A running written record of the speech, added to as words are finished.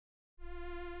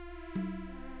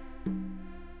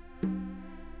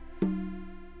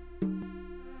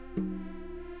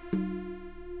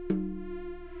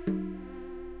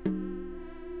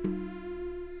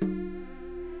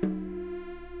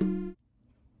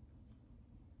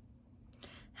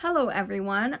Hello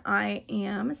everyone, I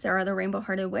am Sarah the Rainbow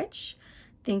Hearted Witch.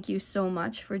 Thank you so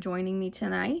much for joining me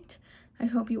tonight. I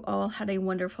hope you all had a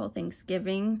wonderful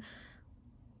Thanksgiving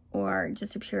or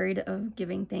just a period of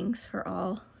giving thanks for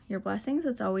all your blessings.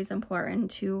 It's always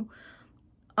important to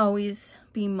always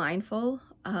be mindful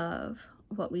of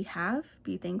what we have,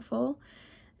 be thankful,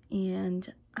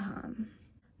 and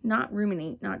not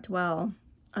ruminate, not dwell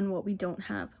on what we don't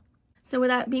have. So with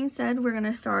that being said, we're going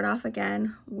to start off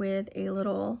again with a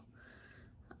little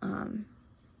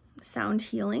sound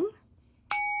healing.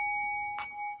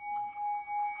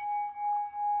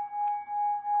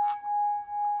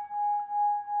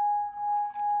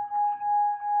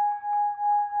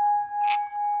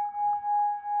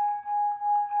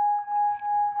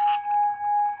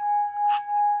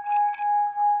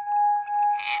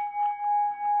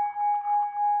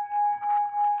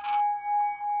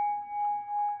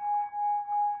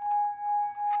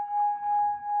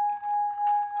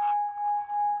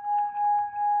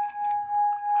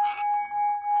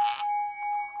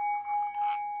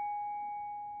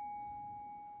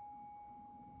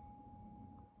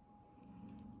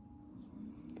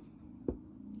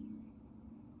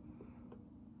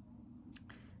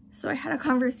 So I had a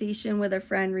conversation with a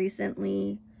friend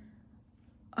recently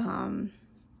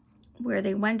where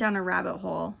they went down a rabbit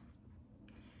hole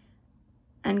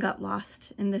and got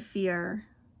lost in the fear.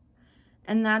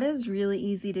 And that is really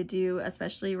easy to do,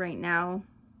 especially right now.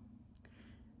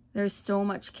 There's so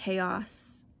much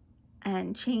chaos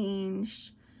and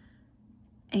change.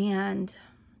 And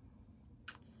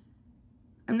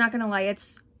I'm not gonna lie,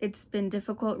 it's been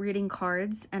difficult reading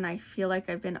cards and I feel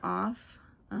like I've been off.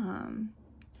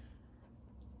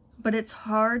 But it's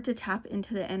hard to tap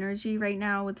into the energy right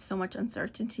now with so much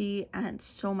uncertainty and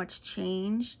so much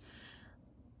change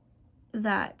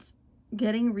that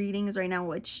getting readings right now,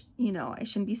 which, you know, I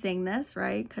shouldn't be saying this,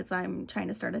 right? Because I'm trying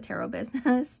to start a tarot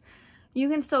business. You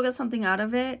can still get something out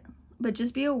of it, but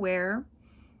just be aware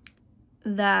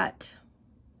that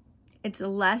it's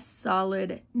less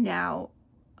solid now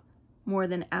more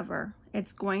than ever.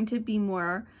 It's going to be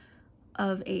more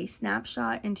of a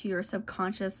snapshot into your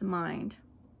subconscious mind.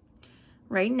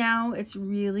 Right now, it's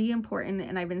really important,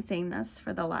 and I've been saying this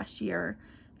for the last year,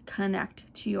 connect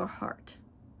to your heart.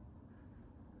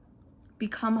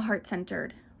 Become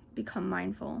heart-centered. Become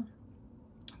mindful.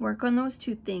 Work on those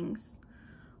two things.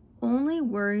 Only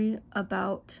worry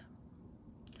about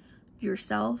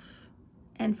yourself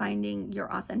and finding your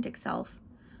authentic self.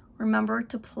 Remember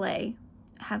to play.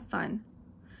 Have fun.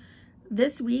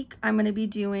 This week, I'm going to be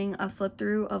doing a flip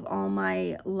through of all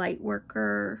my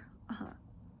Lightworker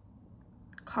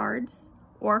cards,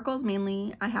 oracles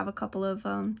mainly. I have a couple of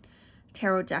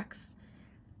tarot decks,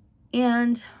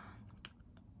 and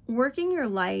working your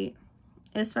light,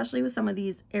 especially with some of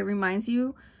these, it reminds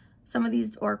you, some of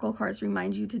these oracle cards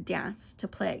remind you to dance, to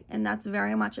play, and that's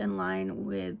very much in line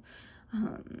with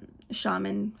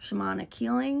shamanic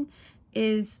healing.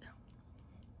 Is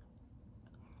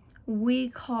we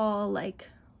call, like,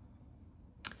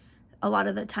 a lot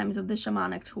of the times of the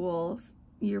shamanic tools,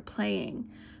 you're playing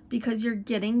because you're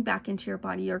getting back into your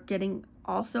body. You're getting,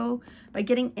 also by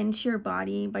getting into your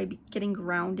body, by getting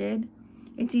grounded,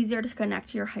 it's easier to connect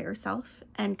to your higher self.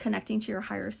 And connecting to your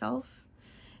higher self,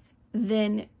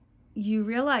 then you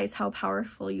realize how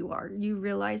powerful you are. You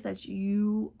realize that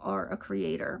you are a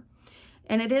creator.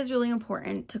 And it is really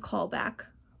important to call back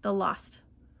the lost,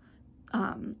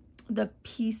 the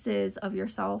pieces of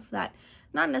yourself that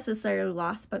not necessarily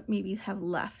lost, but maybe have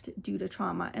left due to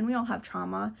trauma. And we all have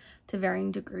trauma to varying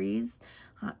degrees.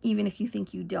 Even if you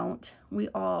think you don't, we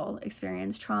all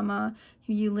experience trauma.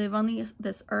 You live on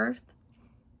this earth,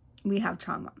 we have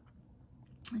trauma.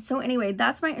 So anyway,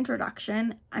 that's my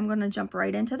introduction. I'm going to jump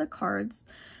right into the cards.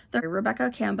 The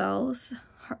Rebecca Campbell's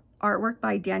artwork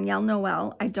by Danielle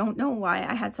Noel. I don't know why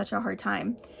I had such a hard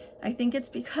time. I think it's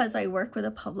because I work with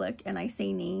the public and I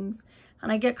say names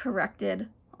and I get corrected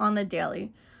on the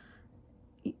daily.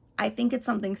 I think it's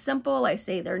something simple. I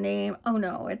say their name. Oh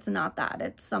no, it's not that.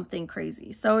 It's something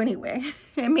crazy. So anyway,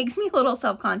 it makes me a little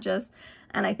self-conscious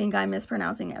and I think I'm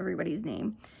mispronouncing everybody's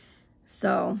name.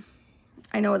 So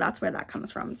I know that's where that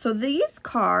comes from. So these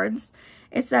cards,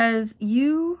 it says,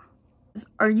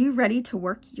 are you ready to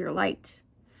work your light?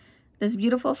 This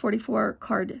beautiful 44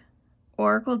 card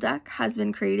oracle deck has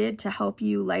been created to help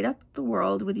you light up the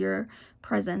world with your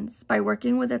presence. By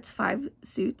working with its 5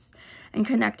 suits and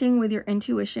connecting with your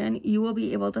intuition, you will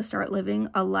be able to start living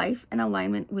a life in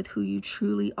alignment with who you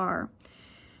truly are.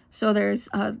 So there's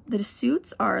the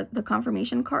suits are the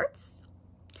confirmation cards,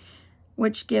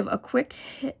 which give a quick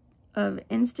hit of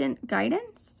instant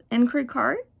guidance. Inquiry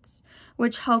cards,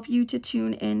 which help you to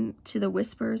tune in to the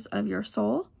whispers of your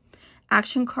soul.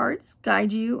 Action cards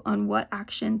guide you on what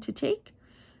action to take.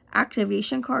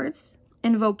 Activation cards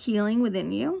invoke healing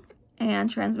within you. And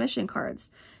transmission cards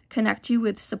connect you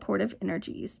with supportive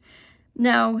energies.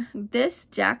 Now, this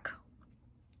deck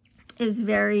is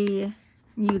very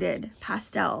muted,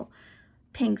 pastel,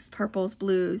 pinks, purples,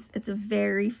 blues. It's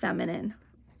very feminine.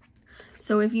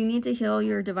 So if you need to heal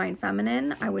your divine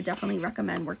feminine, I would definitely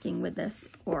recommend working with this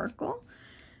oracle.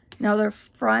 Now the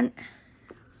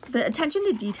attention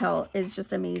to detail is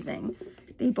just amazing.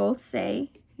 They both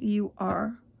say you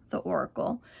are the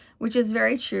oracle, which is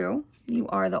very true. You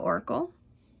are the oracle.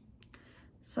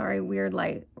 Sorry, weird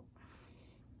light.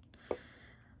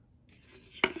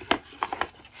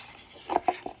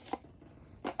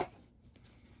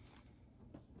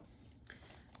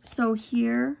 So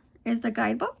here is the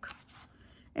guidebook.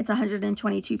 It's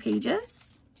 122 pages.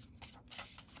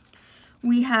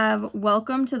 We have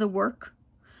welcome to the work,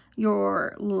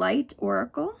 your light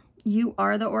oracle. You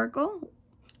are the oracle.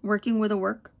 Working with a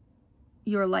work,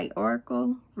 your light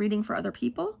oracle. Reading for other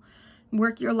people.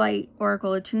 Work your light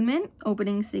oracle attunement.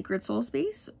 Opening sacred soul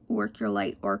space. Work your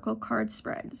light oracle card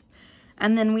spreads.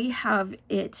 And then we have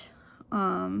it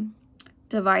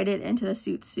divided into the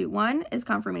suits. Suit 1 is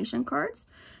confirmation cards.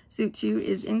 Suit 2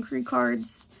 is inquiry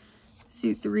cards.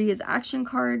 Suit 3 is action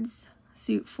cards.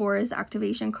 Suit 4 is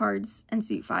activation cards. And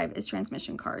Suit 5 is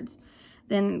transmission cards.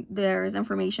 Then there's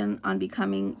information on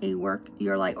becoming a work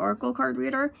your light oracle card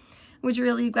reader, which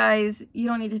really, you guys, you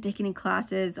don't need to take any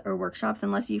classes or workshops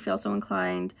unless you feel so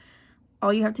inclined.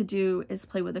 All you have to do is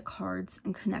play with the cards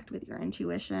and connect with your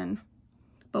intuition.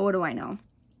 But what do I know?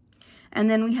 And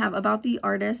then we have about the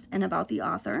artist and about the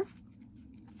author.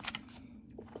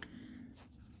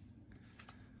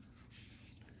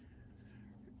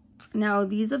 Now,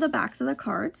 these are the backs of the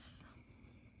cards.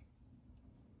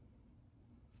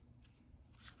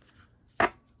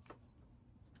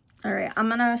 All right, I'm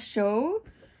going to show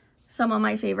some of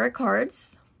my favorite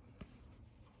cards.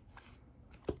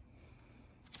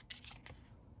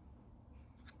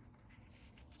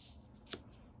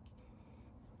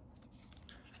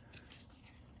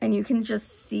 And you can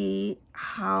just see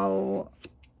how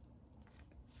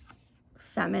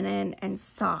feminine and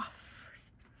soft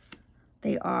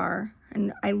they are.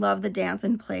 And I love the dance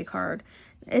and play card.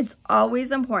 It's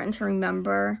always important to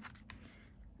remember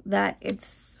that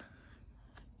it's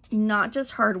not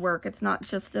just hard work. It's not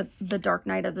just the dark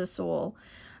night of the soul.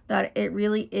 That it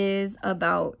really is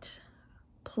about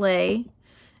play.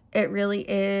 It really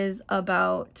is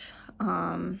about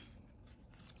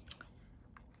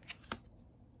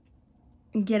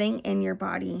getting in your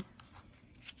body.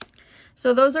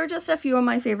 So those are just a few of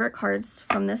my favorite cards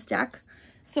from this deck.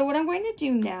 So what I'm going to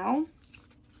do now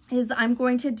is I'm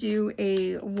going to do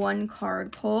a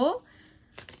 1-card pull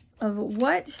of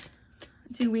what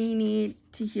do we need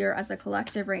to hear as a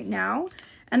collective right now.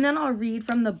 And then I'll read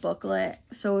from the booklet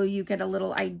so you get a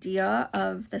little idea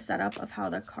of the setup of how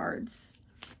the cards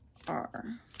are.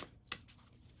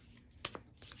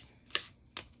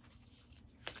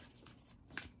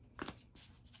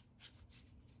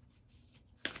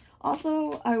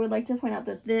 Also, I would like to point out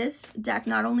that this deck,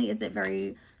 not only is it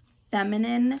very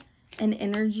feminine in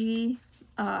energy,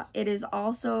 it is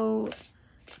also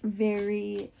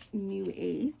very new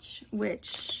age,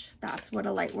 which that's what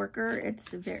a light worker, it's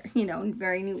very, you know,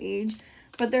 very new age.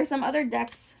 But there's some other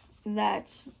decks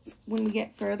that when we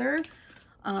get further,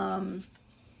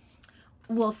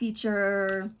 will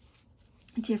feature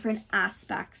different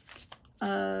aspects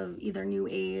of either new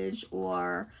age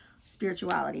or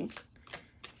spirituality.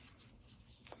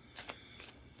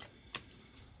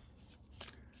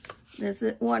 This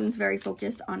one's very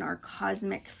focused on our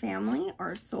cosmic family,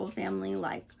 our soul family,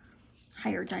 like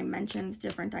higher dimensions,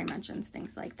 different dimensions, things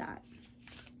like that.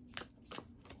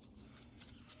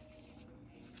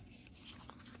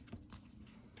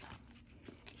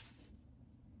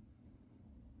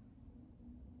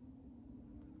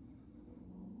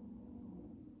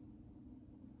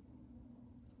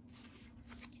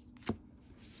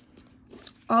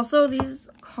 Also, these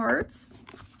cards,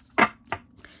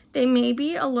 they may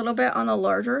be a little bit on the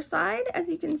larger side, as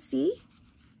you can see,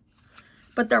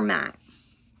 but they're matte.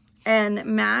 And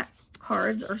matte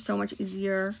cards are so much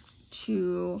easier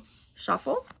to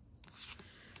shuffle.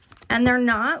 And they're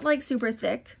not like super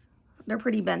thick. They're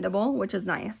pretty bendable, which is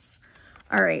nice.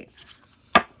 All right.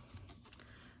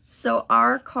 So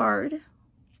our card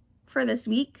for this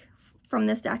week from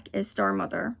this deck is Star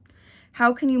Mother.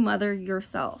 How can you mother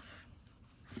yourself?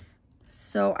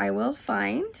 So I will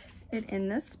find it in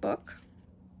this book.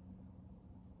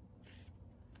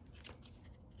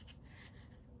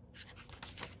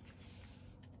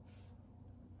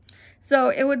 So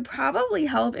it would probably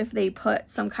help if they put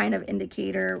some kind of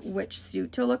indicator which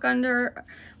suit to look under,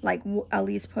 like at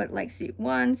least put like suit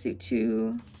 1, suit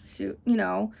 2, suit, you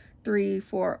know, 3,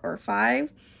 4, or 5,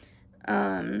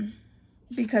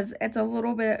 because it's a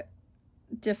little bit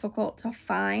difficult to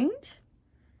find.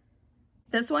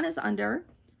 This one is under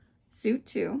suit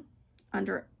 2,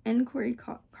 under inquiry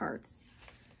cards.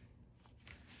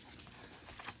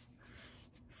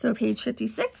 So page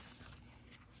 56.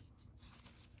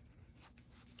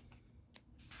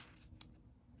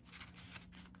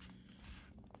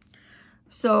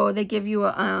 So they give you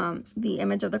the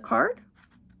image of the card,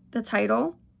 the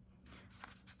title,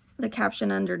 the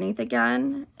caption underneath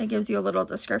again. It gives you a little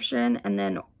description, and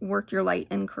then work your light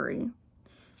inquiry.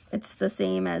 It's the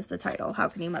same as the title, How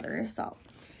Can You Mother Yourself?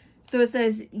 So it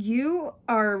says, you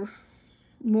are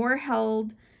more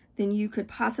held than you could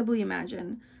possibly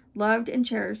imagine, loved and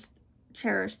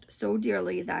cherished so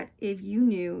dearly that if you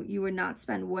knew, you would not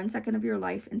spend 1 second of your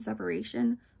life in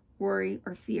separation, worry,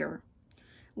 or fear.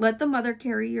 Let the mother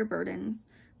carry your burdens.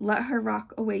 Let her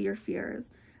rock away your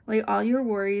fears. Lay all your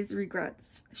worries,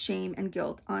 regrets, shame, and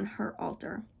guilt on her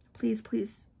altar. Please,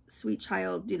 please, sweet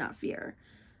child, do not fear.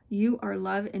 You are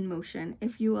love in motion.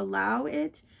 If you allow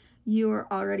it, you are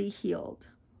already healed.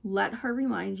 Let her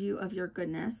remind you of your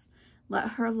goodness. Let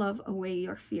her love away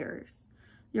your fears.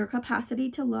 Your capacity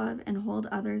to love and hold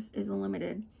others is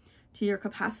limited to your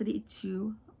capacity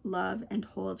to love and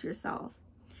hold yourself.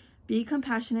 Be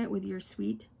compassionate with your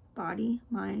sweet body,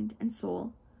 mind, and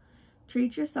soul.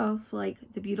 Treat yourself like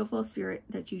the beautiful spirit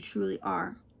that you truly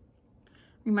are.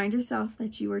 Remind yourself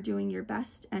that you are doing your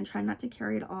best and try not to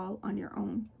carry it all on your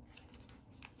own.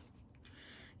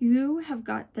 You have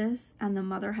got this, and the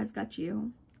mother has got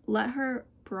you. Let her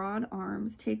broad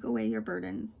arms take away your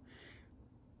burdens.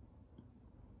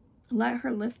 Let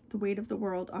her lift the weight of the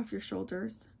world off your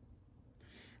shoulders.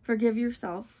 Forgive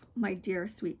yourself, my dear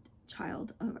sweet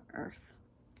child of earth.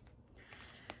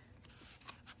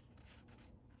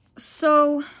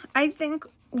 So I think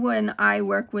when I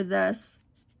work with this,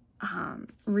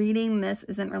 reading this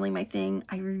isn't really my thing.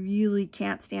 I really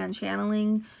can't stand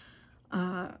channeling.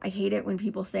 I hate it when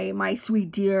people say my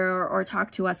sweet dear or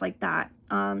talk to us like that.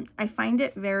 I find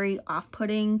it very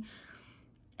off-putting,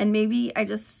 and maybe I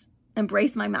just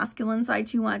embrace my masculine side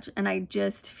too much, and I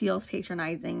just feels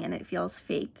patronizing and it feels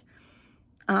fake.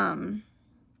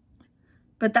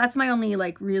 But that's my only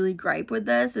like really gripe with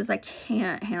this, is I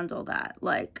can't handle that.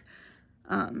 Like,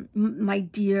 my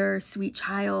dear sweet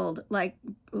child, like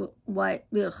what?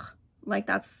 Ugh. Like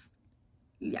that's,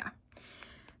 yeah.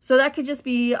 So that could just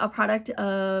be a product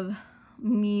of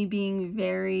me being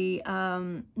very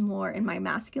more in my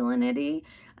masculinity,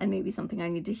 and maybe something I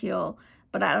need to heal.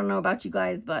 But I don't know about you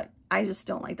guys, but I just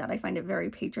don't like that. I find it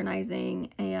very patronizing,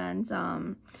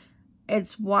 and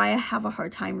it's why I have a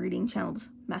hard time reading channeled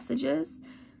messages.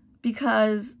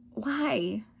 Because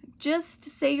why? Just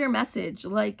say your message.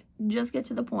 Like, just get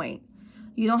to the point.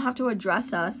 You don't have to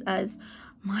address us as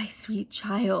my sweet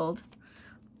child.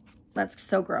 That's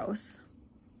so gross.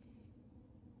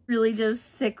 Really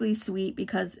just sickly sweet,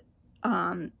 because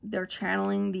they're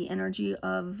channeling the energy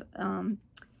of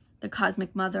the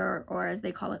cosmic mother, or as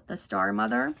they call it, the star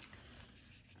mother.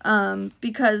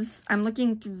 Because I'm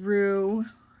looking through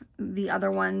the other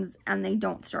ones and they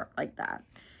don't start like that.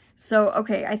 So,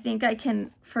 okay, I think I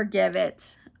can forgive it.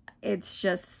 It's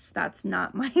just, that's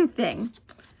not my thing.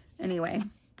 Anyway.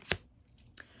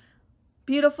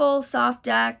 Beautiful, soft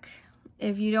deck.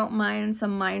 If you don't mind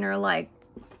some minor, like,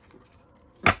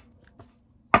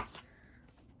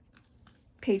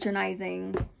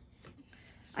 patronizing.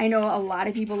 I know a lot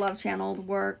of people love channeled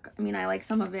work. I mean, I like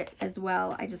some of it as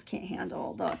well. I just can't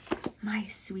handle the, my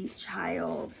sweet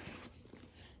child.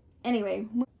 Anyway.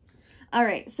 All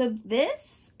right, so this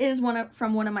is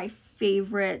from one of my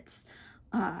favorites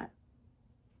deck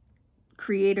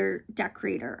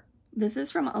creator. This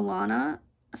is from Alana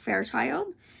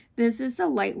Fairchild. This is the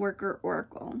Lightworker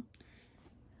Oracle.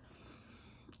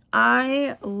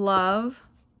 I love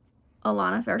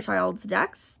Alana Fairchild's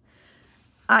decks.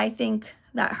 I think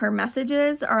that her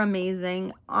messages are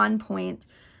amazing, on point.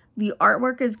 The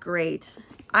artwork is great.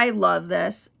 I love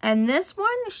this. And this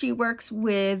one, she works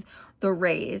with the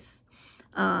rays.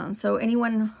 So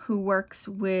anyone who works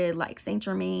with like Saint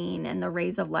Germain and the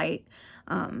rays of light,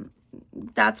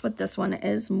 that's what this one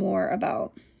is more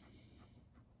about.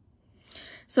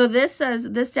 So this says,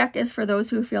 this deck is for those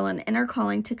who feel an inner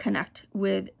calling to connect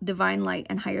with divine light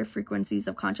and higher frequencies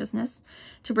of consciousness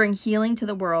to bring healing to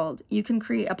the world. You can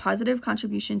create a positive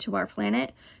contribution to our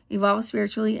planet, evolve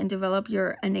spiritually, and develop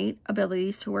your innate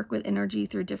abilities to work with energy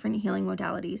through different healing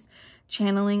modalities.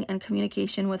 channeling, and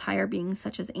communication with higher beings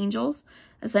such as angels,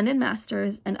 ascended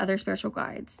masters, and other spiritual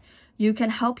guides. You can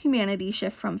help humanity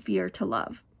shift from fear to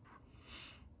love.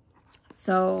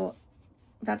 So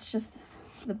that's just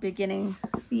the beginning.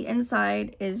 The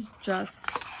inside is just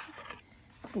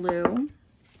blue,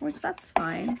 which that's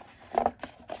fine.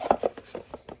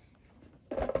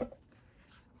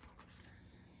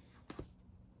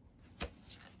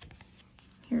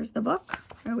 Here's the book.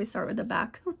 I always start with the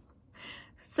back.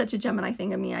 Such a Gemini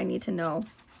thing of me. I need to know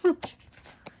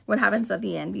what happens at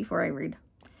the end before I read.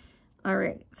 All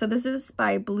right. So this is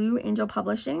by Blue Angel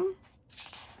Publishing.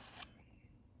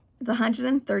 It's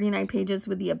 139 pages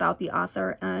with the about the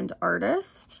author and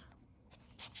artist.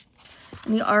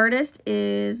 And the artist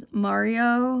is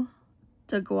Mario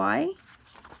Deguay.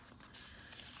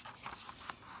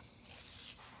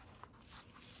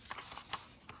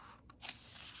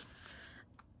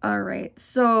 All right,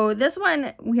 so this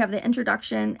one, we have the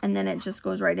introduction, and then it just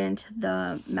goes right into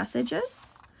the messages.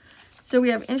 So we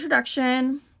have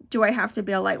introduction. Do I have to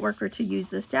be a light worker to use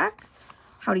this deck?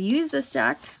 How to use this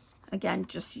deck? Again,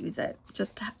 just use it.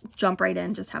 Just jump right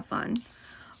in. Just have fun.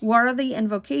 What are the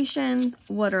invocations?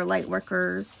 What are light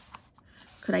workers?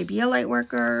 Could I be a light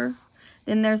worker?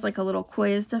 Then there's like a little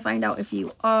quiz to find out if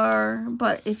you are.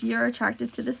 But if you're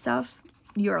attracted to this stuff,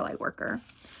 you're a light worker.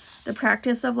 The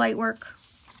practice of light work.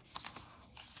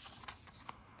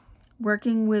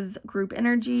 Working with group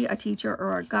energy, a teacher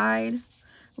or a guide,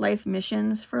 life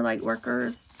missions for light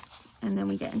workers, and then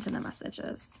we get into the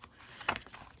messages.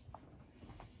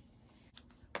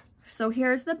 So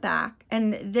here's the back,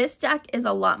 and this deck is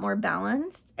a lot more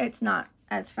balanced. It's not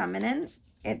as feminine.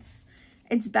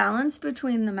 It's balanced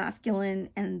between the masculine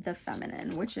and the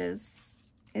feminine, which is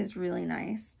really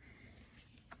nice.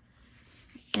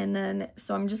 And then,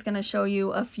 so I'm just going to show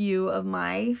you a few of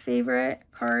my favorite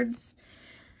cards.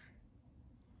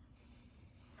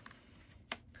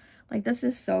 Like, this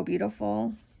is so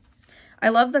beautiful. I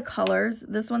love the colors.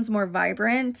 This one's more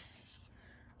vibrant.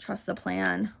 Trust the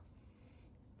plan.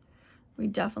 We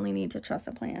definitely need to trust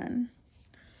the plan.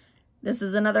 This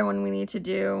is another one we need to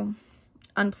do.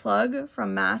 Unplug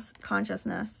from mass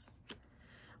consciousness.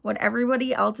 What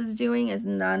everybody else is doing is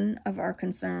none of our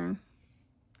concern.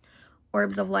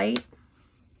 Orbs of light.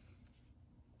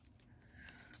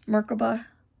 Merkaba,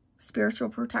 spiritual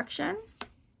protection.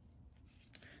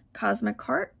 Cosmic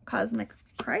Heart, Cosmic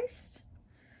Christ,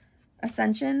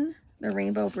 Ascension, the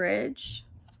Rainbow Bridge,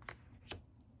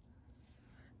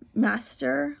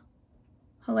 Master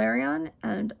Hilarion,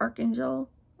 and Archangel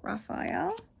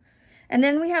Raphael. And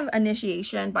then we have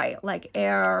initiation by like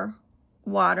air,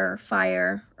 water,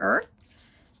 fire, earth.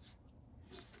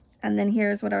 And then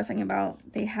here's what I was talking about.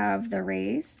 They have the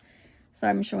rays. So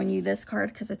I'm showing you this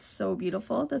card because it's so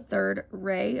beautiful. The third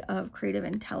ray of creative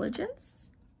intelligence.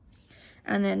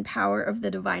 And then Power of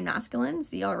the Divine Masculine.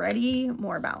 See, already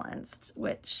more balanced,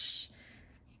 which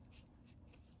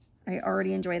I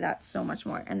already enjoy that so much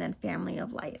more. And then Family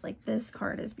of Light. Like, this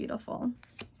card is beautiful.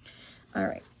 All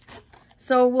right.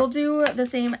 So we'll do the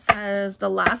same as the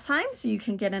last time so you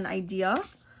can get an idea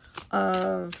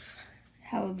of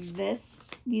how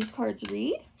these cards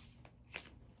read.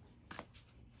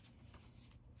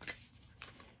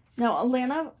 Now,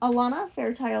 Alana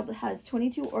Fairchild has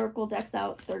 22 Oracle decks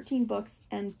out, 13 books,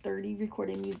 and 30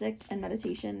 recorded music and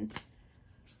meditation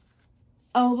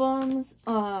albums.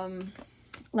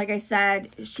 Like I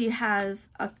said, she has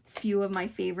a few of my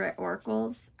favorite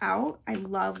oracles out. I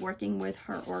love working with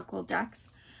her oracle decks.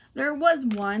 There was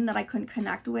one that I couldn't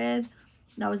connect with.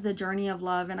 That was the Journey of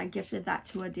Love, and I gifted that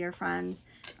to a dear friend,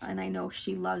 and I know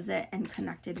she loves it and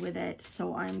connected with it.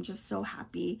 So I'm just so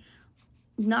happy.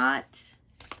 Not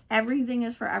everything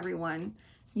is for everyone.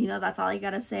 You know, that's all you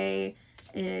gotta say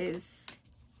is,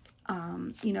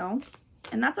 you know,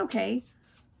 and that's okay.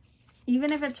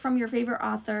 Even if it's from your favorite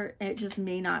author, it just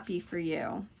may not be for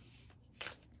you.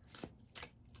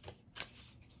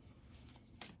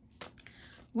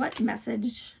 What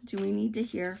message do we need to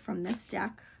hear from this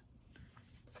deck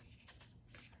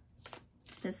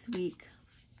this week?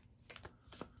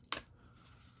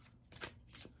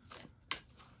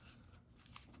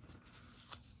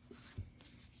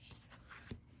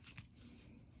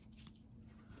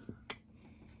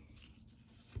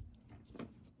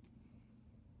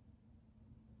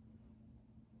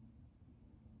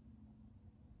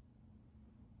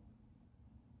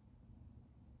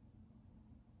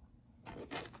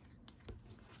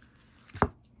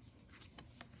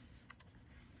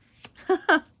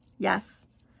 Yes,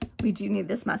 we do need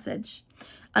this message.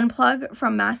 Unplug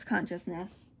from mass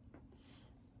consciousness.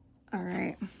 All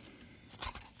right.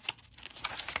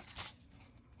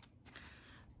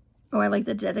 Oh, I like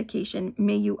the dedication.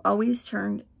 May you always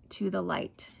turn to the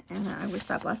light. And I wish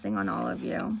that blessing on all of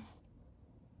you.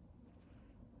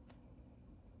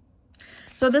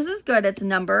 So this is good. It's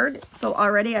numbered. So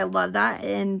already I love that.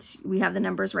 And we have the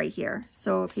numbers right here.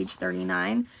 So page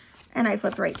 39. And I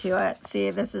flipped right to it. See,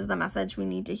 this is the message we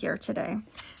need to hear today.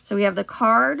 So we have the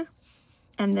card.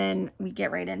 And then we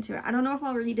get right into it. I don't know if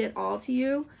I'll read it all to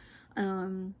you.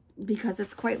 Because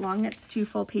it's quite long. It's 2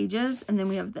 full pages. And then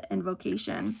we have the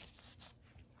invocation.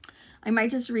 I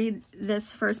might just read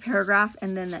this first paragraph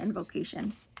and then the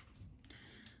invocation.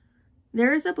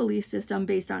 There is a belief system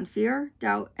based on fear,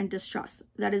 doubt, and distrust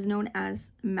that is known as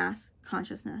mass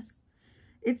consciousness.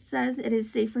 It says it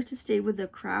is safer to stay with the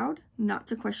crowd, not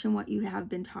to question what you have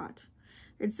been taught.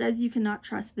 It says you cannot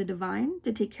trust the divine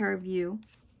to take care of you.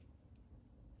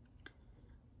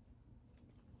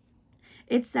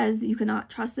 It says you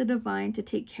cannot trust the divine to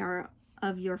take care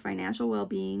of your financial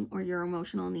well-being or your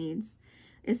emotional needs.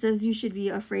 It says you should be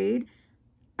afraid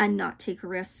and not take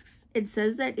risks. It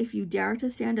says that if you dare to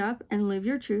stand up and live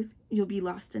your truth, you'll be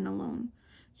lost and alone,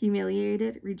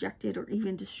 humiliated, rejected, or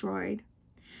even destroyed.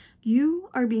 You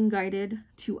are being guided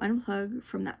to unplug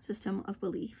from that system of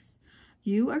beliefs.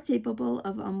 You are capable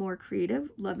of a more creative,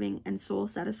 loving, and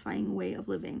soul-satisfying way of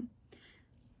living.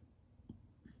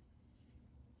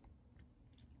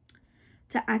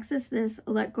 To access this,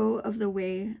 let go of the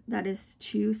way that is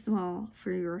too small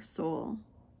for your soul.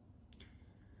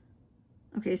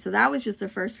 Okay, so that was just the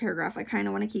first paragraph. I kind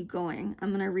of want to keep going.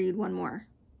 I'm going to read one more.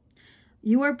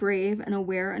 You are brave and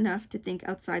aware enough to think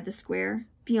outside the square,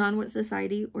 beyond what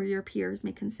society or your peers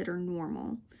may consider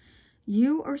normal.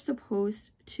 You are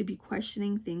supposed to be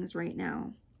questioning things right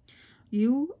now.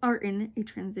 You are in a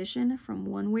transition from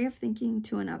one way of thinking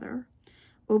to another,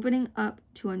 opening up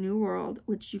to a new world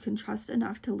which you can trust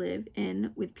enough to live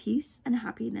in with peace and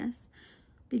happiness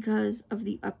because of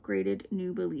the upgraded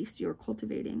new beliefs you're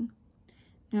cultivating.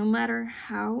 No matter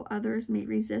how others may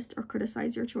resist or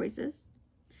criticize your choices,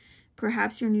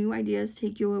 perhaps your new ideas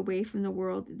take you away from the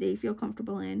world they feel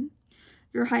comfortable in,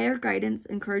 your higher guidance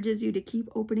encourages you to keep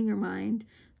opening your mind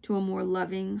to a more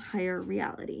loving, higher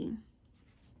reality.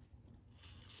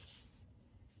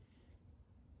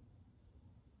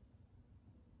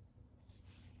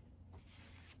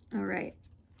 All right,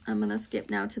 I'm going to skip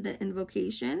now to the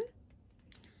invocation.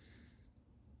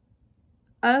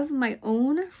 Of my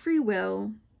own free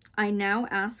will, I now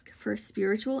ask for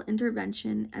spiritual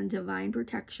intervention and divine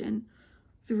protection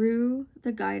through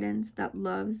the guidance that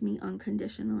loves me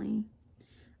unconditionally.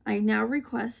 I now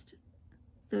request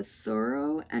the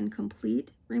thorough and complete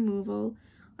removal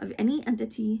of any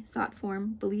entity, thought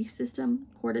form, belief system,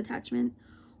 cord attachment,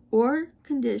 or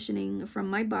conditioning from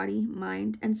my body,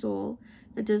 mind, and soul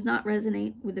that does not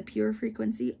resonate with the pure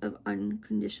frequency of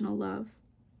unconditional love.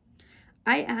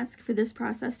 I ask for this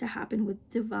process to happen with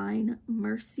divine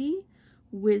mercy,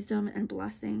 wisdom, and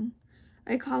blessing.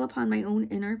 I call upon my own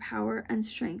inner power and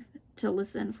strength to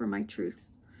listen for my truths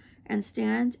and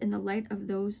stand in the light of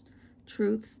those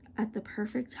truths at the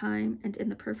perfect time and in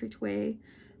the perfect way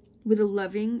with the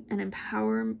loving and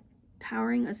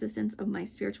empowering assistance of my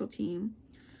spiritual team.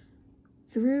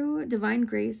 Through divine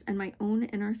grace and my own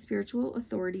inner spiritual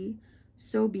authority,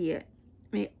 so be it.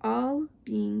 May all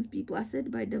beings be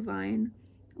blessed by divine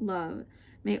love.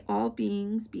 May all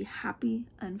beings be happy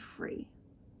and free.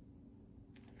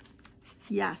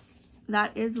 Yes,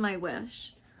 that is my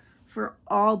wish, for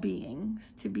all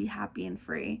beings to be happy and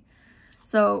free.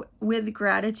 So with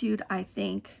gratitude, I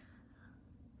think,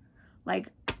 like,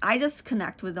 I just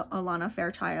connect with Alana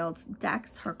Fairchild's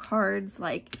decks, her cards.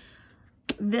 Like,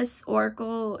 this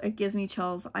oracle, it gives me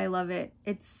chills. I love it.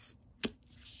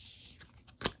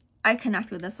 I connect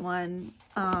with this one.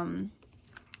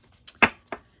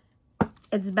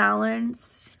 It's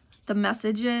balanced. The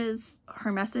messages,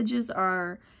 her messages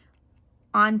are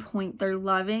on point. They're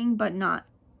loving, but not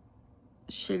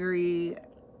sugary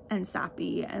and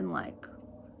sappy and like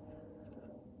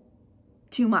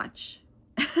too much.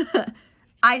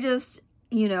 I just,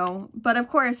 you know, but of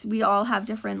course we all have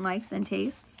different likes and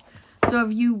tastes. So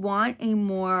if you want a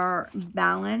more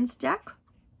balanced deck,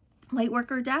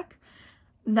 Lightworker deck,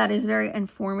 that is very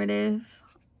informative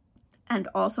and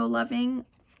also loving,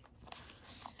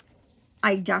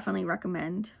 I definitely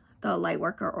recommend the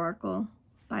Lightworker Oracle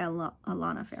by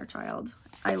Alana Fairchild.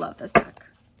 I love this deck.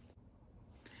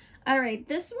 All right,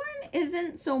 this one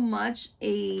isn't so much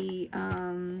a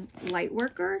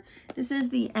Lightworker. This is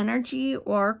the Energy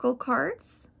Oracle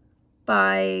cards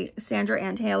by Sandra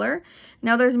Anne Taylor.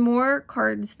 Now, there's more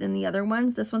cards than the other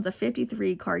ones. This one's a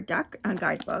 53 card deck and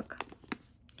guidebook.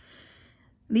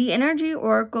 The energy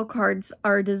oracle cards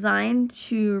are designed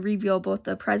to reveal both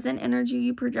the present energy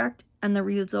you project and the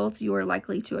results you are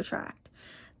likely to attract.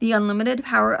 The unlimited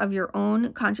power of your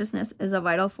own consciousness is a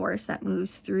vital force that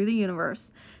moves through the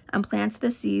universe and plants the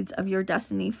seeds of your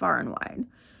destiny far and wide.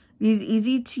 These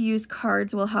easy-to-use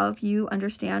cards will help you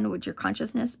understand what your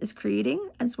consciousness is creating,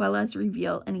 as well as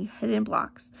reveal any hidden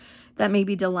blocks that may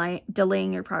be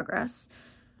delaying your progress.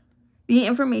 The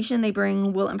information they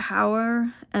bring will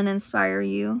empower and inspire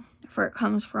you, for it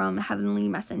comes from heavenly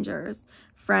messengers,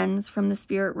 friends from the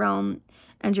spirit realm,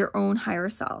 and your own higher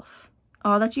self.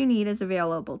 All that you need is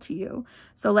available to you.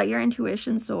 So let your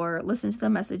intuition soar, listen to the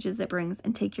messages it brings,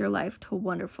 and take your life to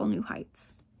wonderful new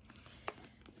heights.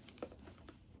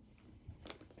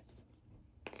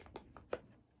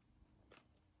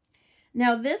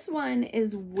 Now this one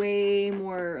is way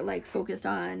more like focused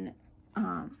on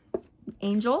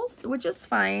angels, which is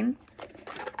fine.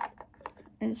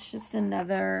 It's just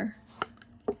another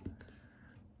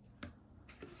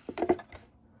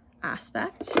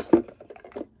aspect.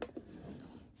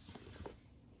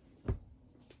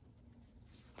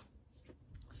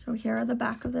 So here are the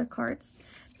back of the cards.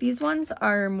 These ones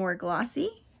are more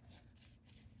glossy.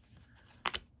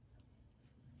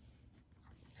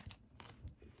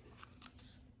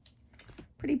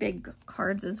 Pretty big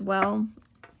cards as well.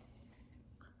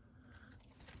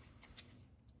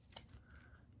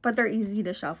 But they're easy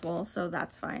to shuffle, so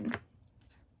that's fine.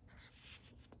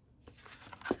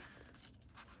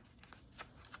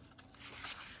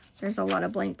 There's a lot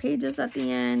of blank pages at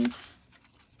the end,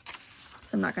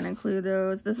 so I'm not going to include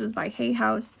those. This is by Hay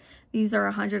House. These are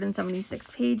 176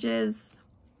 pages.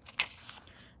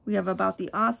 We have about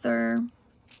the author.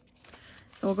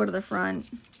 So we'll go to the front.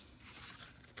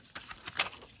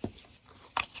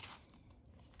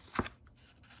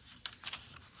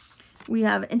 We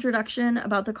have introduction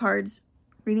about the cards,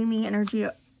 reading the energy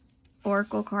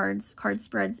oracle cards, card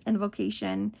spreads,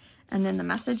 invocation, and then the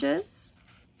messages.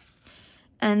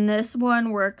 And this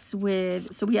one works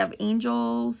with, so we have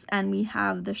angels and we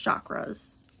have the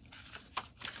chakras.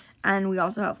 And we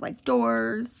also have like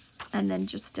doors and then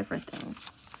just different things.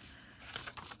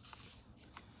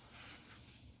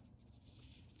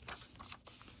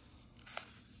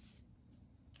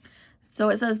 So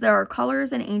it says there are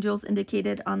colors and angels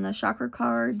indicated on the chakra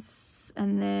cards.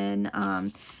 And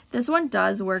then this one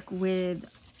does work with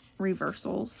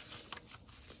reversals.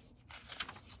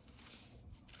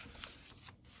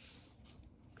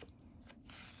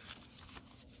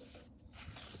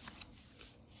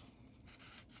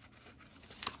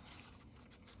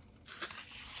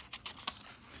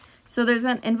 So there's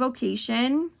an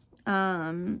invocation.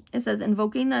 It says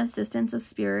invoking the assistance of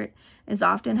spirit is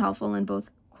often helpful in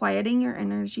both quieting your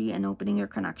energy and opening your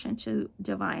connection to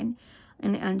divine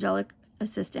and angelic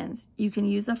assistance. You can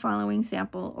use the following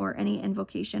sample or any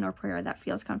invocation or prayer that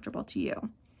feels comfortable to you.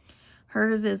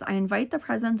 Hers is, I invite the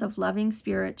presence of loving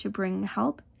spirit to bring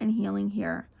help and healing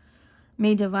here.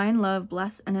 May divine love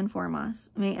bless and inform us.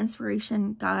 May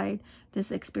inspiration guide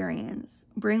this experience.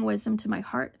 Bring wisdom to my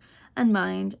heart and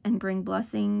mind and bring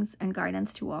blessings and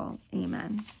guidance to all.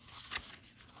 Amen.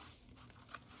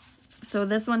 So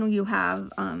this one you have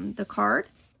the card,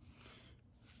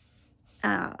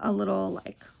 a little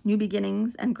like new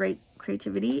beginnings and great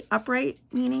creativity, upright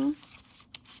meaning,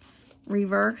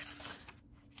 reversed,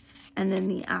 and then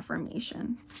the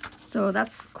affirmation. So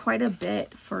that's quite a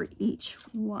bit for each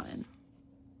one.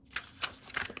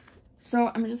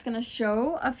 So I'm just going to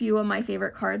show a few of my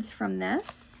favorite cards from this.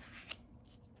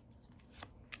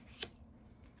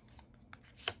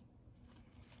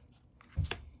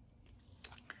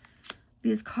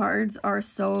 These cards are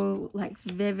so like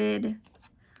vivid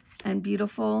and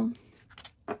beautiful.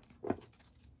 All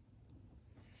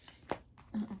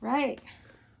right.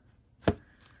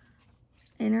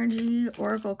 Energy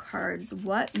oracle cards.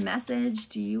 What message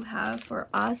do you have for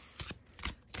us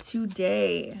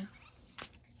today?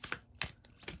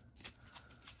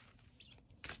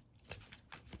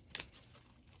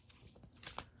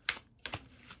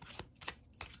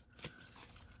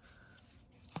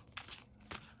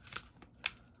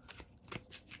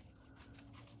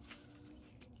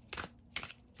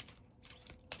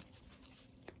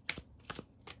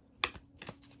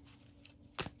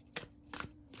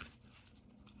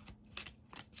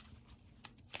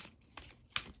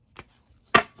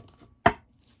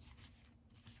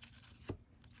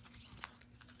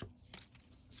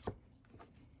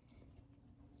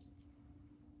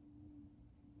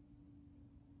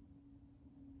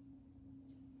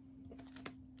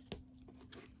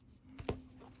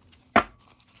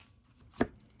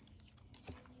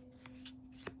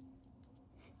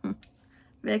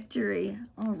 victory.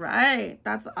 All right,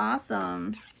 that's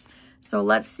awesome. So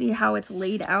let's see how it's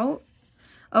laid out.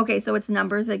 Okay, so it's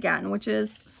numbers again, which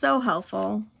is so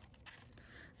helpful.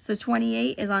 So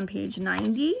 28 is on page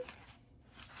 90.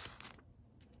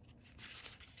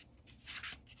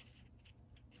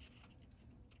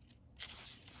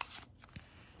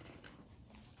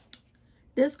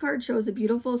 This card shows a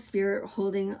beautiful spirit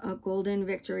holding a golden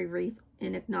victory wreath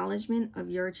in acknowledgement of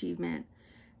your achievement.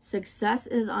 Success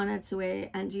is on its way,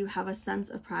 and you have a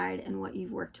sense of pride in what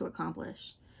you've worked to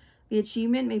accomplish. The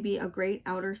achievement may be a great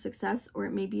outer success, or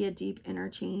it may be a deep inner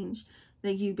change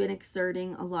that you've been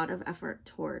exerting a lot of effort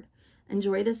toward.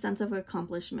 Enjoy the sense of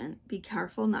accomplishment. Be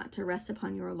careful not to rest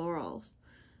upon your laurels.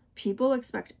 People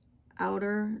expect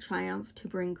outer triumph to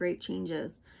bring great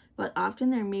changes, but often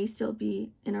there may still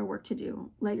be inner work to do.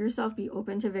 Let yourself be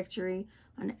open to victory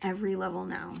on every level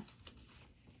now.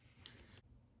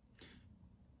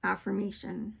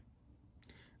 Affirmation.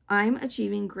 I'm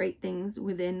achieving great things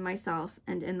within myself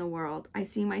and in the world. I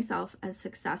see myself as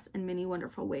success in many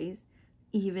wonderful ways,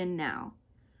 even now.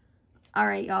 All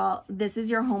right, y'all, this is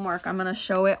your homework. I'm going to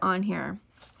show it on here.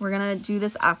 We're going to do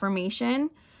this affirmation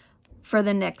for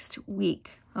the next week,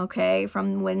 okay?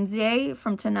 From Wednesday,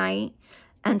 from tonight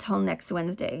until next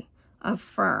Wednesday.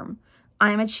 Affirm.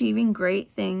 I'm achieving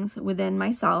great things within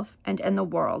myself and in the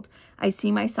world. I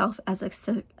see myself as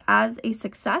a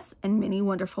success in many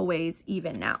wonderful ways,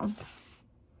 even now.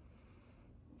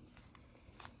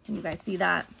 Can you guys see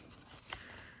that?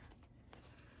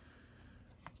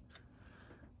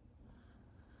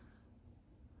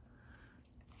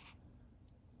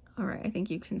 All right, I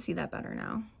think you can see that better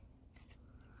now.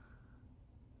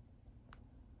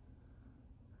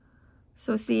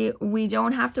 So see, we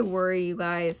don't have to worry, you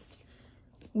guys.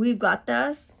 We've got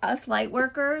this. Us light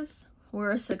workers,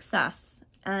 we're a success.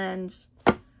 And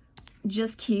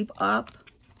just keep up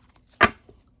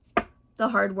the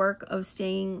hard work of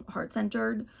staying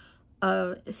heart-centered,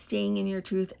 of staying in your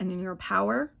truth and in your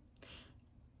power.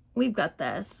 We've got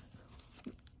this.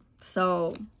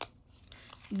 So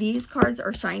these cards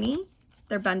are shiny.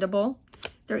 They're bendable.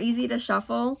 They're easy to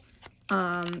shuffle.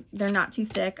 They're not too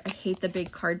thick. I hate the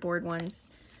big cardboard ones.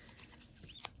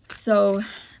 So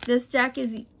this deck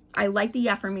is, I like the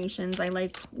affirmations. I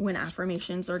like when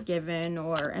affirmations are given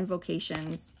or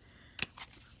invocations.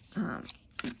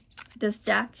 This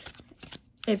deck,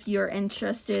 if you're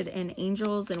interested in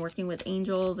angels and working with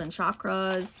angels and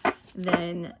chakras,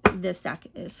 then this deck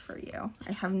is for you.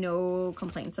 I have no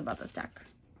complaints about this deck.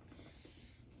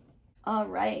 All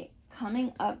right,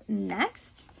 coming up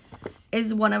next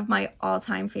is one of my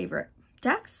all-time favorite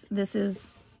decks. This is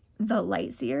the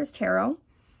Lightworker Tarot.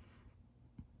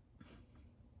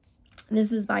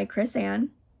 This is by Anne.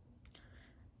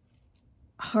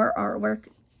 Her artwork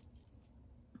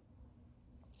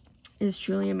is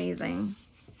truly amazing.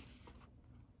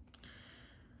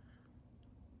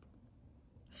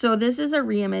 So this is a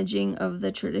reimaging of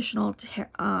the traditional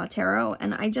tarot,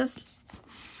 and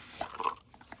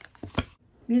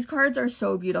these cards are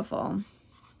so beautiful.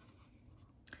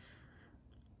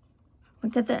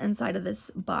 Look at the inside of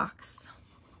this box.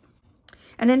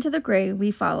 And into the gray we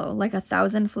follow, like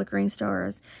 1,000 flickering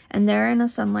stars, and there in a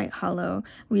sunlight hollow,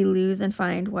 we lose and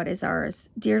find what is ours.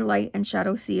 Dear light and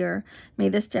shadow seer, may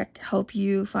this deck help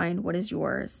you find what is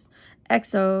yours.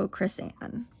 XO,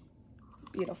 Anne.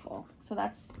 Beautiful. So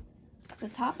that's the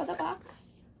top of the box.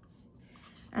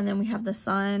 And then we have the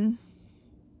sun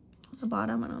at the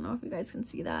bottom. I don't know if you guys can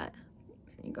see that.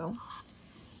 There you go.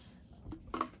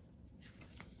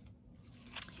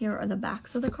 Here are the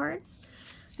backs of the cards.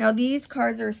 Now these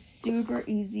cards are super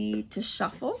easy to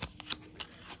shuffle.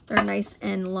 They're nice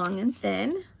and long and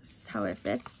thin. This is how it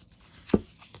fits.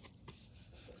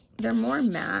 They're more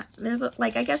matte. There's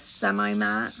like, I guess,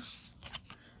 semi-matte.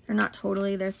 They're not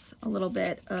totally. There's a little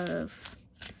bit of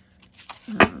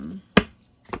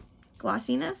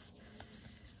glossiness.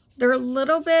 They're a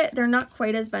little bit, they're not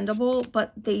quite as bendable,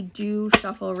 but they do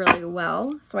shuffle really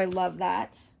well. So I love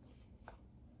that.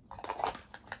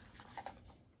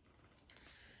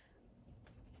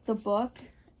 The book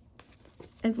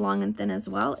is long and thin as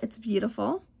well. It's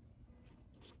beautiful.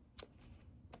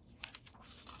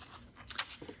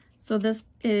 So this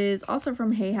is also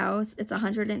from Hay House. It's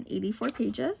 184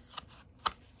 pages.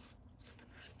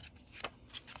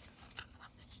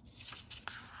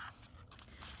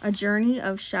 A Journey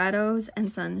of Shadows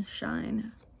and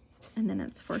Sunshine. And then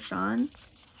it's for Sean.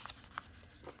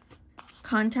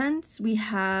 Contents, we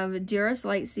have Dearest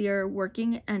Lightseer,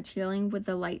 working and healing with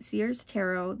the Lightseer's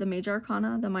Tarot, the Major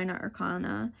Arcana, the Minor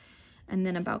Arcana, and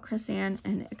then about Anne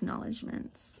and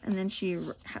acknowledgements. And then she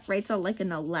writes like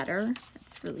in a letter.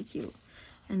 It's really cute.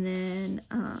 And then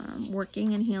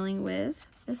working and healing with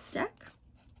this deck.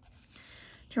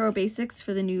 Tarot Basics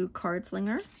for the new card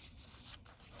slinger.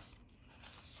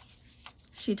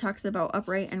 She talks about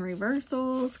upright and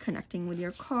reversals, connecting with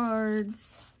your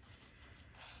cards,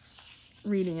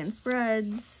 reading and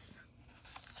spreads,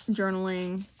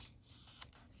 journaling.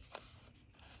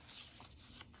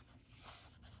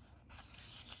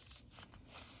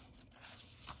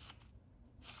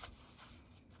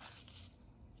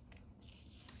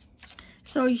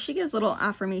 So she gives little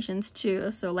affirmations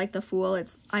too. So like the Fool,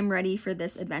 it's, I'm ready for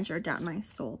this adventure down my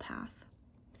soul path.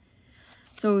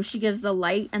 So she gives the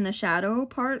light and the shadow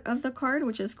part of the card,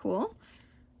 which is cool.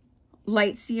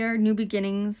 Light Seer, new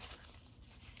beginnings,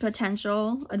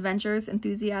 potential, adventures,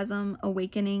 enthusiasm,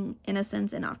 awakening,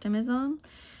 innocence, and optimism.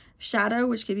 Shadow,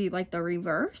 which could be like the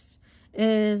reverse,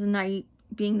 is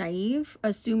being naive,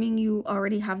 assuming you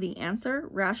already have the answer,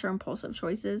 rash or impulsive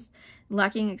choices,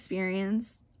 lacking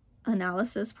experience,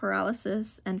 analysis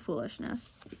paralysis, and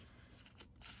foolishness.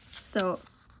 So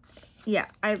yeah,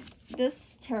 this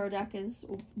tarot deck is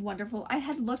wonderful. I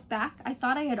had looked back. I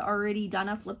thought I had already done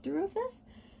a flip through of this,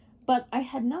 but I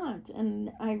had not,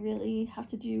 and I really have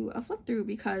to do a flip through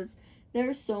because there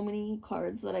are so many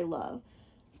cards that I love.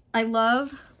 I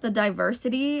love the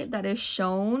diversity that is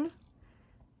shown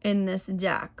in this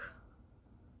deck.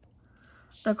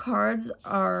 The cards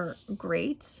are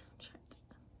great.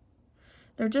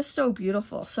 They're just so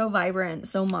beautiful, so vibrant,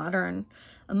 so modern.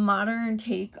 A modern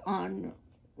take on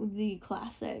the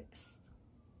classics.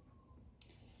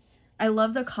 I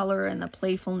love the color and the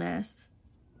playfulness.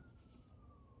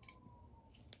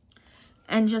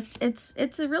 And just,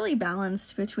 it's really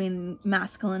balanced between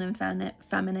masculine and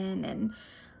feminine and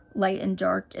light and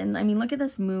dark. And I mean, look at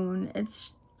this moon.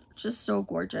 It's just so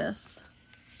gorgeous.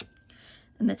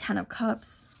 And the 10 of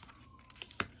Cups.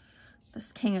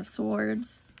 This King of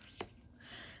Swords.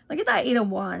 Look at that 8 of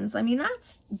Wands. I mean,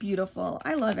 that's beautiful.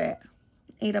 I love it.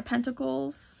 8 of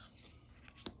Pentacles.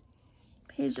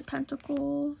 Page of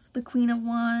Pentacles. The Queen of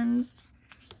Wands.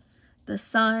 The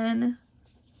Sun.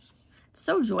 It's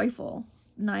so joyful.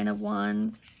 9 of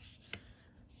Wands.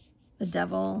 The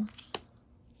Devil.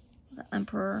 The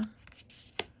Emperor.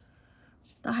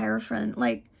 The Hierophant.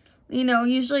 Like, you know,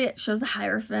 usually it shows the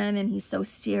Hierophant and he's so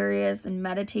serious and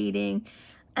meditating.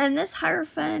 And this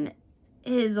Hierophant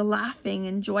is laughing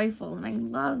and joyful, and I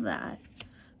love that.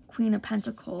 Queen of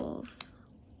Pentacles,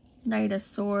 Knight of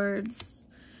Swords,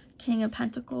 King of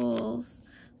Pentacles,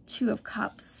 2 of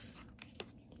Cups,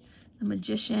 the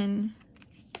Magician,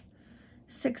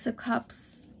 6 of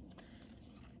Cups,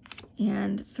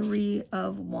 and 3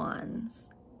 of Wands.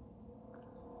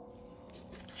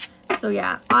 So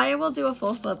yeah, I will do a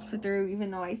full flip through, even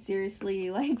though I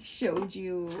seriously like showed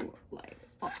you like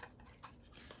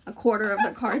a quarter of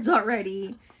the cards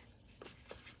already.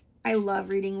 I love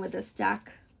reading with this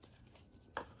deck.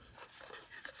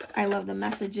 I love the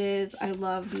messages. I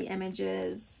love the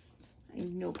images. I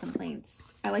have no complaints.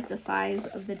 I like the size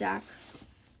of the deck.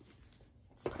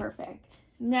 It's perfect.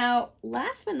 Now,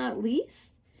 last but not least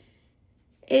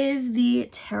is the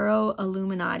Tarot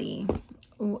Illuminati.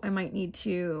 Oh, I might need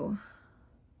to...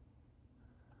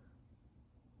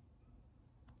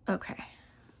 Okay.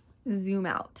 Zoom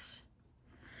out.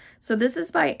 So this is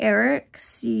by Eric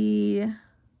C.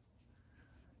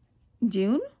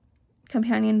 Dune,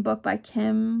 companion book by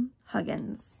Kim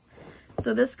Huggins.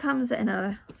 So this comes in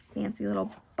a fancy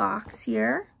little box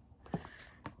here.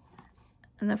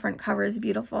 And the front cover is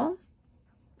beautiful.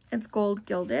 It's gold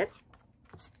gilded.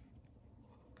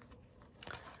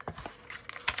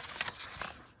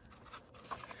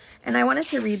 And I wanted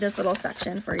to read this little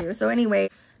section for you. So anyway,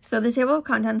 so the table of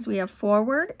contents, we have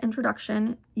foreword,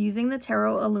 introduction, using the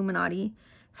Tarot Illuminati,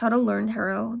 how to learn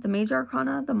tarot, the major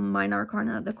arcana, the minor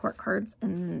arcana, the court cards,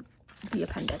 and the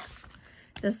appendix.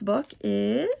 This book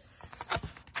is...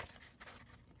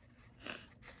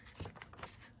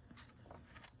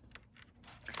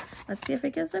 Let's see if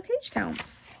it gives a page count.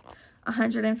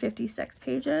 156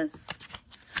 pages.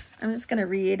 I'm just going to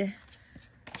read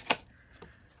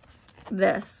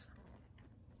this.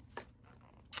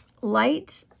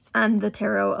 Light and the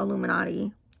Tarot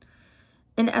Illuminati.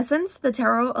 In essence, the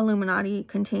Tarot Illuminati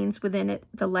contains within it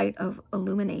the light of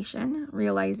illumination,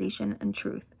 realization, and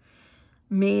truth,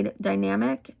 made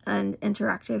dynamic and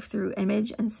interactive through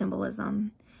image and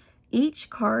symbolism. Each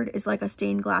card is like a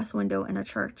stained glass window in a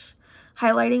church,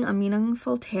 highlighting a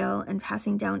meaningful tale and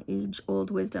passing down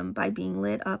age-old wisdom by being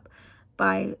lit up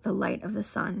by the light of the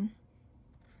sun.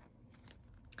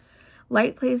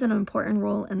 Light plays an important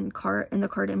role in the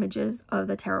card images of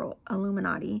the Tarot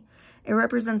Illuminati. It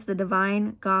represents the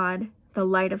divine, God, the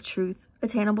light of truth,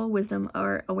 attainable wisdom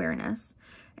or awareness.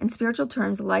 In spiritual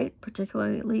terms, light,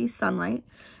 particularly sunlight,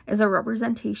 is a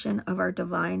representation of our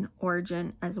divine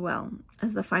origin as well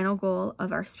as the final goal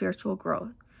of our spiritual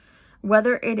growth.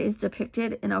 Whether it is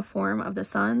depicted in a form of the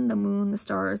sun, the moon, the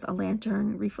stars, a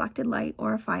lantern, reflected light,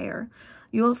 or a fire,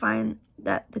 you will find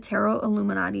that the Tarot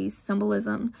Illuminati's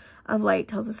symbolism of light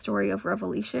tells a story of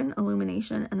revelation,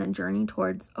 illumination, and then journey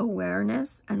towards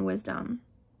awareness and wisdom.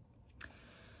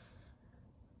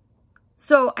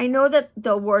 So I know that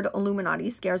the word Illuminati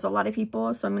scares a lot of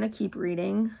people, so I'm going to keep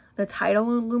reading. The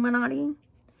title Illuminati.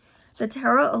 The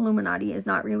Tarot Illuminati is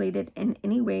not related in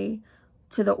any way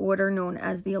to the order known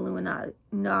as the Illuminati.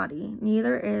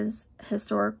 Neither its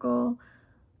historical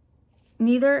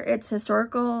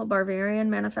barbarian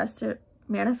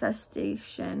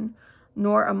manifestation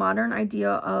nor a modern idea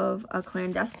of a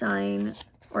clandestine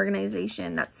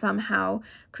organization that somehow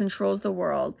controls the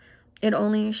world. It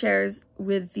only shares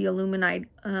with the Illuminati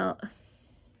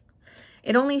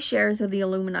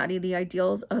the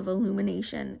ideals of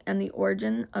illumination and the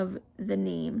origin of the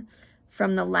name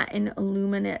from the Latin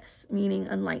illuminus, meaning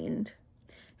enlightened.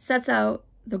 Sets out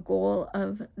the goal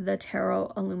of the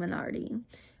Tarot Illuminati.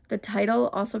 The title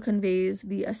also conveys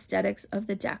the aesthetics of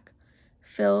the deck,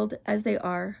 filled as they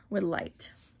are with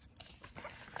light.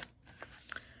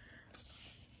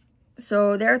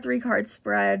 So there are 3 cards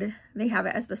spread. They have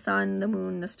it as the sun, the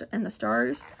moon, and the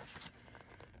stars.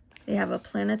 They have a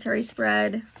planetary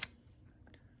spread,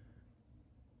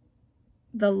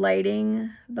 the lighting,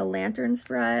 the lantern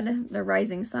spread, the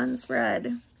rising sun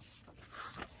spread.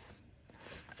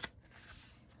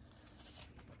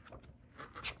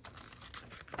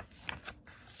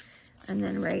 And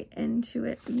then right into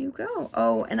it you go.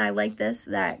 Oh, and I like this,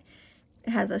 that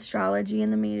it has astrology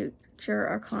in the major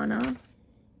arcana.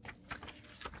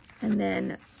 And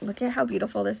then look at how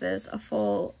beautiful this is, a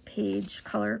full page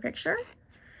color picture.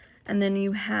 And then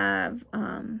you have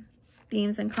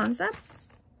themes and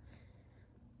concepts.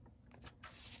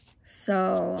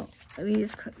 So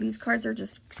these cards are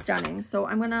just stunning. So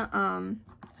I'm gonna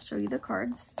show you the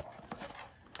cards.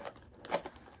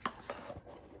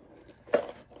 I'm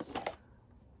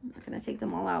not gonna take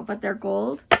them all out, but they're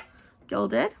gold,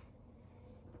 gilded.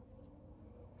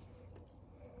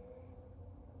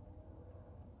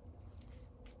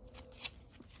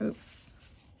 Oops.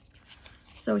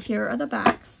 So here are the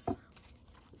backs.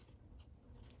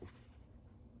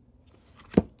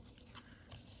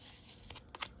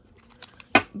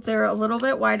 They're a little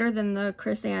bit wider than the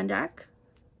Chris Anne deck,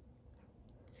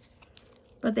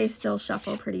 but they still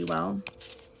shuffle pretty well.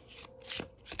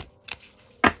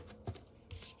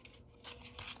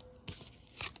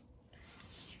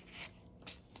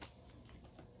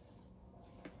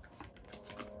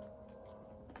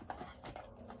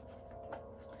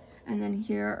 And then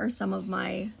here are some of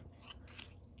my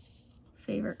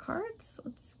favorite cards.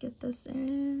 Let's get this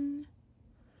in.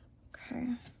 Okay.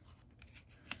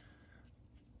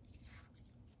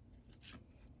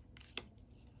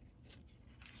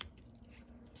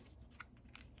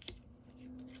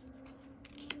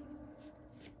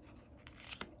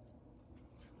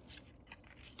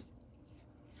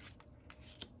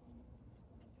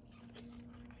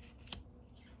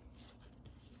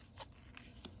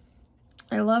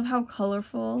 I love how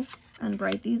colorful and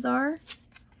bright these are.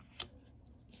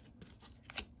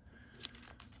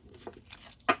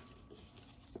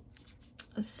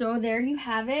 So there you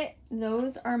have it.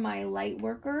 Those are my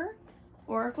Lightworker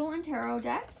Oracle and Tarot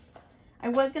decks. I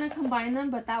was going to combine them,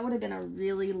 but that would have been a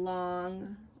really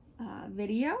long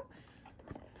video.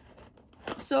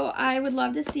 So I would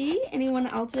love to see anyone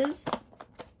else's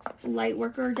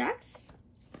Lightworker decks.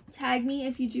 Tag me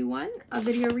if you do one, a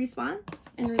video response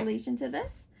in relation to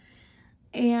this,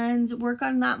 and work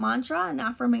on that mantra and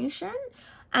affirmation.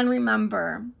 And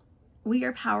remember, we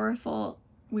are powerful.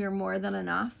 We are more than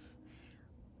enough.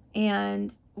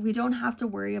 And we don't have to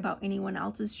worry about anyone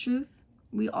else's truth.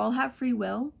 We all have free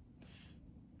will.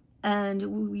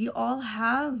 And we all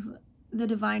have the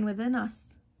divine within us.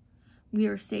 We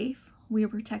are safe. We are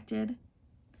protected.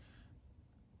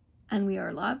 And we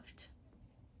are loved.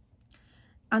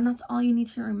 And that's all you need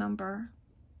to remember.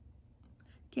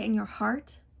 Get in your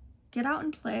heart. Get out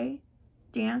and play.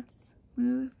 Dance.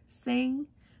 Move. Sing.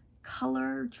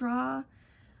 Color. Draw.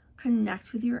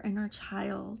 Connect with your inner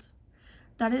child.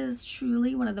 That is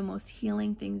truly one of the most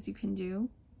healing things you can do,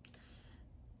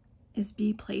 is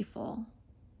be playful.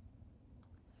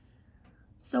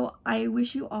 So I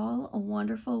wish you all a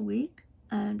wonderful week,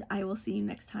 and I will see you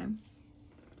next time.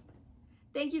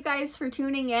 Thank you guys for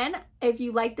tuning in. If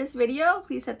you like this video,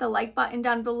 please hit the like button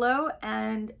down below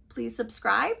and please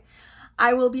subscribe.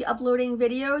 I will be uploading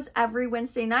videos every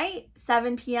Wednesday night,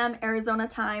 7 p.m. Arizona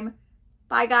time.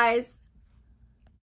 Bye, guys.